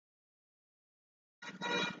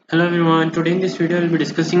Hello everyone, today in this video I will be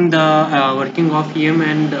discussing the working of EM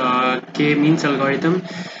and K-means algorithm.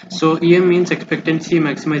 So EM means expectancy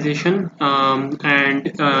maximization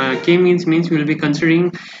and K-means we will be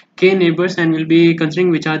considering K neighbors and we'll be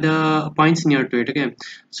considering which are the points near to it. Okay,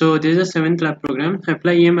 so this is a 7th lab program.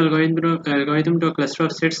 Apply EM algorithm to a cluster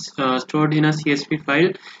of sets stored in a CSV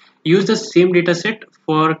file. Use the same dataset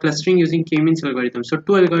for clustering using K-means algorithm. So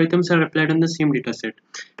two algorithms are applied on the same dataset.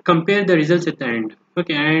 Compare the results at the end.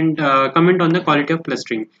 Okay, and comment on the quality of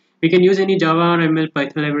clustering. We can use any Java or ML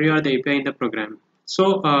Python library or the API in the program.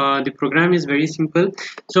 So the program is very simple.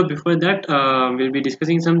 So before that, we'll be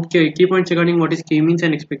discussing some key points regarding what is K-means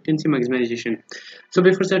and expectancy maximization. So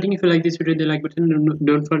before starting, if you like this video, the like button.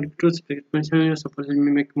 Don't forget to subscribe my channel. Support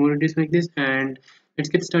me make more videos like this. And let's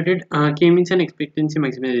get started. K-means and expectancy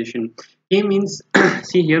maximization. K-means,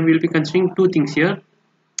 see here, we'll be considering two things here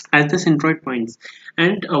as the centroid points,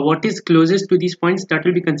 and what is closest to these points, that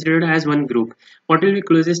will be considered as one group. What will be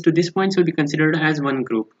closest to these points will be considered as one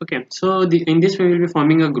group. Okay, so in this way we will be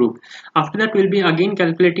forming a group. After that we'll be again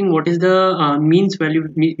calculating what is the means value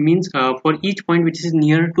for each point which is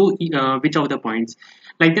near to which of the points.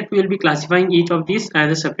 Like that we will be classifying each of these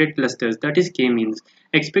as a separate clusters, that is K-means.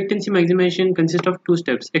 Expectancy maximization consists of two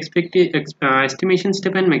steps: estimation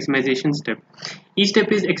step and maximization step. Each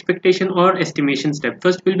step is expectation or estimation step.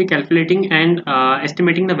 First we'll be calculating and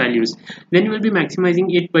estimating the values, then we'll be maximizing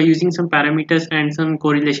it by using some parameters and some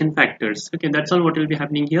correlation factors. Okay, that's all what will be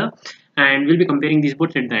happening here, and we'll be comparing these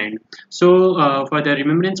both at the end. So for the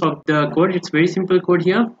remembrance of the code, it's very simple code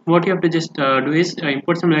here. What you have to just do is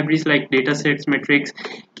import some libraries like datasets, metrics,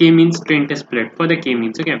 K-means, train test split for the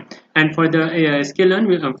K-means. Okay, and for the sklearn,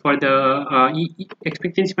 for the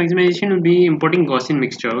expectancy maximization, will be importing Gaussian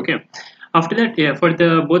mixture. Okay, after that, yeah, for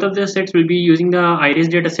the both of the sets we'll be using the iris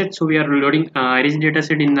dataset. So we are loading iris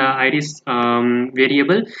dataset in the iris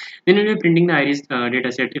variable, then we'll be printing the iris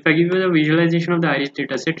dataset. If I give you the visualization of the iris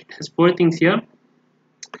dataset, it has four things here.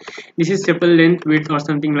 This is sepal length, width, or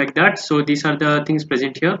something like that. So these are the things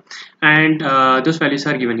present here, and those values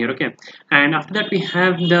are given here. Okay, and after that we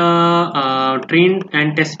have the train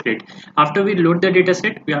and test split. After we load the data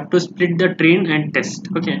set, we have to split the train and test.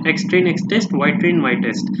 Okay, x train, x test, y train, y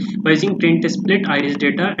test, by using train test split, iris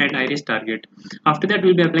data, and iris target. After that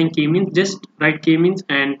we'll be applying K-means. Just write K-means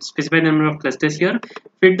and specify the number of clusters here,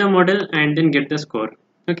 fit the model, and then get the score.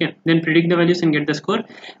 Okay, then predict the values and get the score.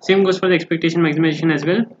 Same goes for the expectation maximization as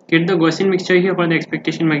well. Get the Gaussian mixture here for the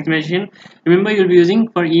expectation maximization. Remember, you'll be using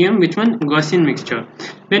for EM which one? Gaussian mixture.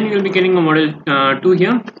 Then you'll be getting a model 2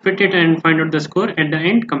 here, fit it and find out the score. At the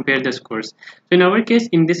end, compare the scores. So in our case,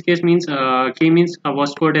 in this case means K-means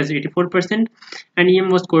was scored as 84% and EM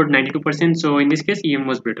was scored 92%. So in this case, EM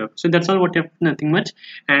was better. So that's all what you have, nothing much.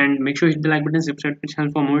 And make sure you hit the like button, subscribe to the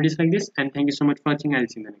channel for more videos like this. And thank you so much for watching. I'll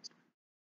see you in the next one.